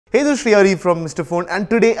Hey, this is Sreehari from Mr. Phone, and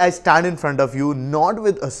today I stand in front of you not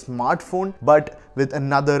with a smartphone but with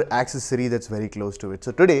another accessory that's very close to it.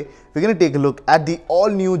 So today we're going to take a look at the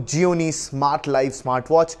all-new Gionee Smart Live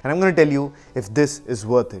smartwatch, and I'm going to tell you if this is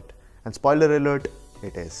worth it. And spoiler alert,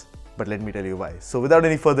 it is. But let me tell you why. So without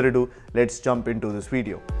any further ado, let's jump into this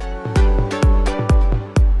video.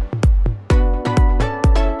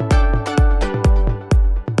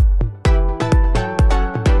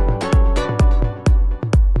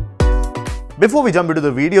 Before we jump into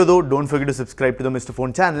the video though, don't forget to subscribe to the Mr.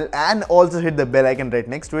 Phone channel and also hit the bell icon right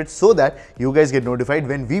next to it so that you guys get notified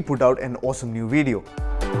when we put out an awesome new video.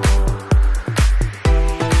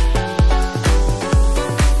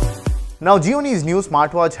 Now, Gionee's new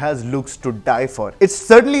smartwatch has looks to die for. It's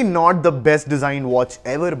certainly not the best designed watch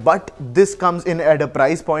ever, but this comes in at a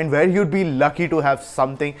price point where you'd be lucky to have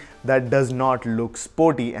something that does not look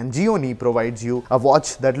sporty, and Gionee provides you a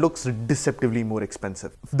watch that looks deceptively more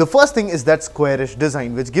expensive. The first thing is that squarish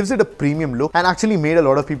design, which gives it a premium look and actually made a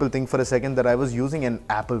lot of people think for a second that I was using an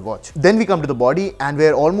Apple watch. Then we come to the body, and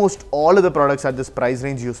where almost all of the products at this price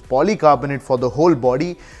range use polycarbonate for the whole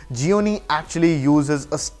body, Gionee actually uses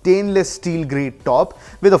a stainless steel grade top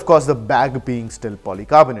with of course the bag being still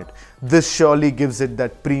polycarbonate. This surely gives it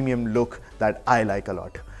that premium look that I like a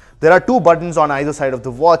lot. There are two buttons on either side of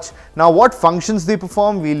the watch. Now what functions they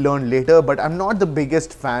perform we'll learn later, but I'm not the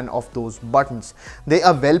biggest fan of those buttons. They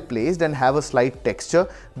are well placed and have a slight texture,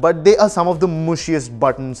 but they are some of the mushiest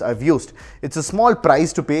buttons I've used. It's a small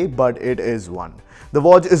price to pay, but it is one. The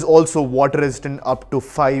watch is also water resistant up to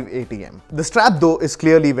 5 ATM. The strap though is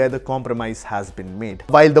clearly where the compromise has been made.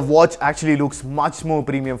 While the watch actually looks much more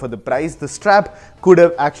premium for the price, the strap could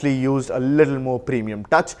have actually used a little more premium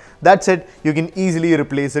touch. That said, you can easily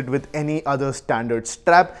replace it with any other standard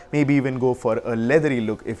strap, maybe even go for a leathery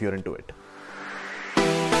look if you're into it.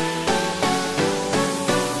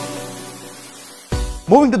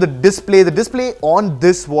 Moving to the display on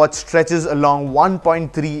this watch stretches along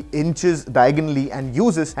 1.3 inches diagonally and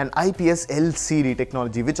uses an IPS LCD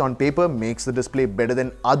technology, which on paper makes the display better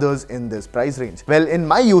than others in this price range. Well, in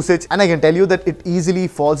my usage, and I can tell you that it easily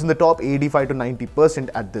falls in the top 85 to 90%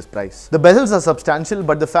 at this price. The bezels are substantial,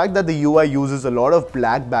 but the fact that the UI uses a lot of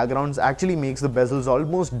black backgrounds actually makes the bezels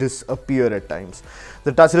almost disappear at times.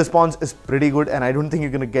 The touch response is pretty good, and I don't think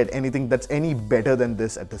you're going to get anything that's any better than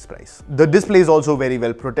this at this price. The display is also very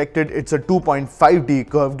well protected. It's a 2.5D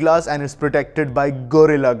curved glass and it's protected by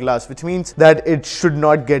Gorilla Glass, which means that it should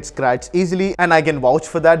not get scratched easily, and I can vouch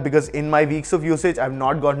for that because in my weeks of usage I've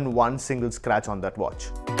not gotten one single scratch on that watch.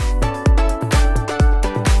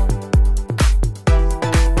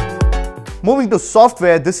 Moving to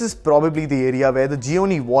software, this is probably the area where the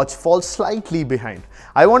Gionee watch falls slightly behind.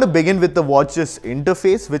 I want to begin with the watch's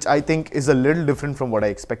interface, which I think is a little different from what I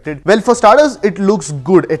expected. Well, for starters, it looks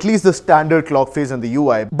good, at least the standard clock face and the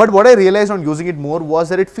UI. But what I realized on using it more was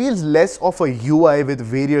that it feels less of a UI with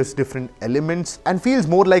various different elements and feels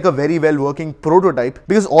more like a very well working prototype,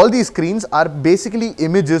 because all these screens are basically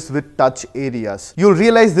images with touch areas. You'll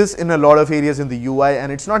realize this in a lot of areas in the UI,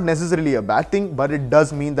 and it's not necessarily a bad thing, but it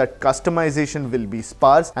does mean that customization will be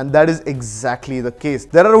sparse, and that is exactly the case.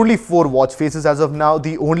 There are only 4 watch faces as of now.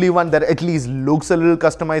 The only one that at least looks a little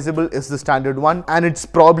customizable is the standard one, and it's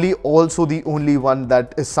probably also the only one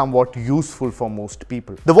that is somewhat useful for most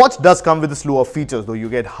people. The watch does come with a slew of features though. You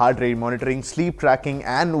get heart rate monitoring, sleep tracking,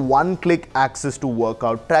 and one-click access to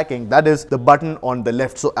workout tracking. That is the button on the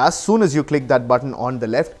left. So as soon as you click that button on the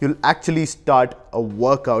left, you'll actually start a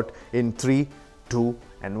workout in 3, 2,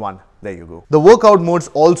 and 1. There you go. The workout modes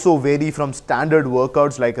also vary from standard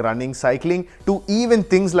workouts like running, cycling, to even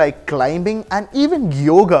things like climbing and even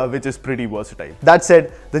yoga, which is pretty versatile. That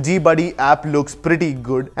said, the G-Buddy app looks pretty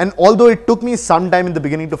good, and although it took me some time in the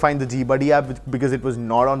beginning to find the G-Buddy app because it was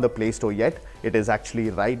not on the Play Store yet, it is actually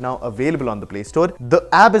right now available on the Play Store. The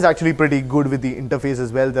app is actually pretty good with the interface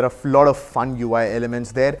as well. There are a lot of fun UI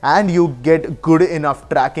elements there, and you get good enough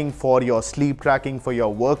tracking for your sleep tracking, for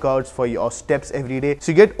your workouts, for your steps every day.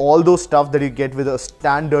 So you get all those stuff that you get with a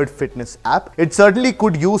standard fitness app. It certainly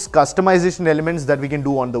could use customization elements that we can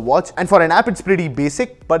do on the watch, and for an app it's pretty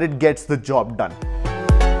basic, but it gets the job done.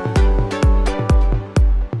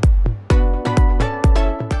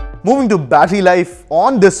 Moving to battery life,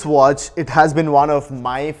 on this watch, it has been one of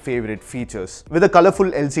my favorite features. With a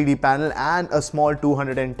colorful LCD panel and a small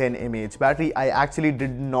 210 mAh battery, I actually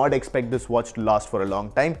did not expect this watch to last for a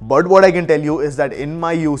long time. But what I can tell you is that in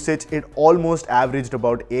my usage, it almost averaged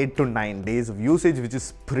about 8 to 9 days of usage, which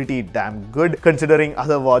is pretty damn good considering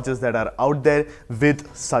other watches that are out there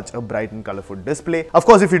with such a bright and colorful display. Of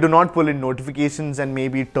course, if you do not pull in notifications and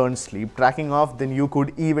maybe turn sleep tracking off, then you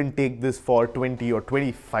could even take this for 20 or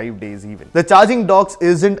 25 days even. The charging docks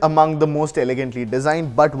isn't among the most elegantly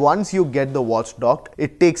designed, but once you get the watch docked,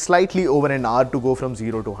 it takes slightly over an hour to go from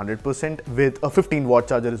 0 to 100% with a 15 watt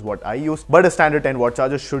charger is what I use, but a standard 10 watt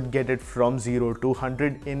charger should get it from 0 to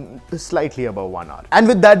 100 in slightly above 1 hour. And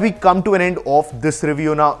with that, we come to an end of this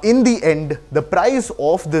review. Now, in the end, the price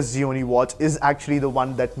of this Gionee watch is actually the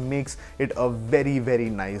one that makes it a very, very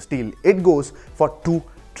nice deal. It goes for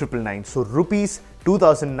 2,999. So rupees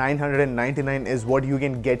 2,999 is what you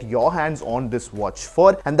can get your hands on this watch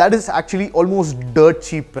for, and that is actually almost dirt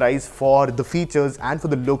cheap price for the features and for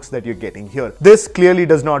the looks that you're getting here. This clearly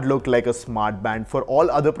does not look like a smart band. For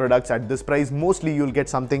all other products at this price, mostly you'll get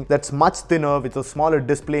something that's much thinner with a smaller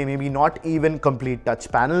display, maybe not even complete touch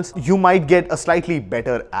panels. You might get a slightly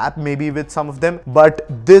better app maybe with some of them, but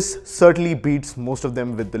this certainly beats most of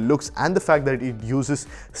them with the looks and the fact that it uses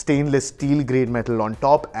stainless steel grade metal on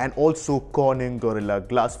top and also Corning Gorilla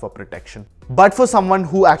Glass for protection. But for someone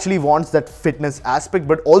who actually wants that fitness aspect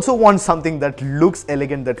but also wants something that looks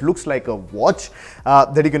elegant, that looks like a watch,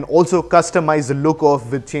 that you can also customize the look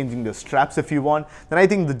of with changing the straps if you want, then I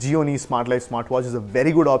think the Gionee Smart Life smartwatch is a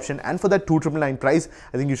very good option, and for that 2,999 price,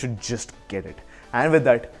 I think you should just get it. And with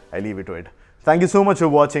that, I leave it to it. Thank you so much for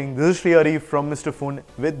watching. This is Sreehari from Mr. Phone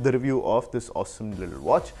with the review of this awesome little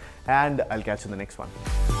watch, and I'll catch you in the next one.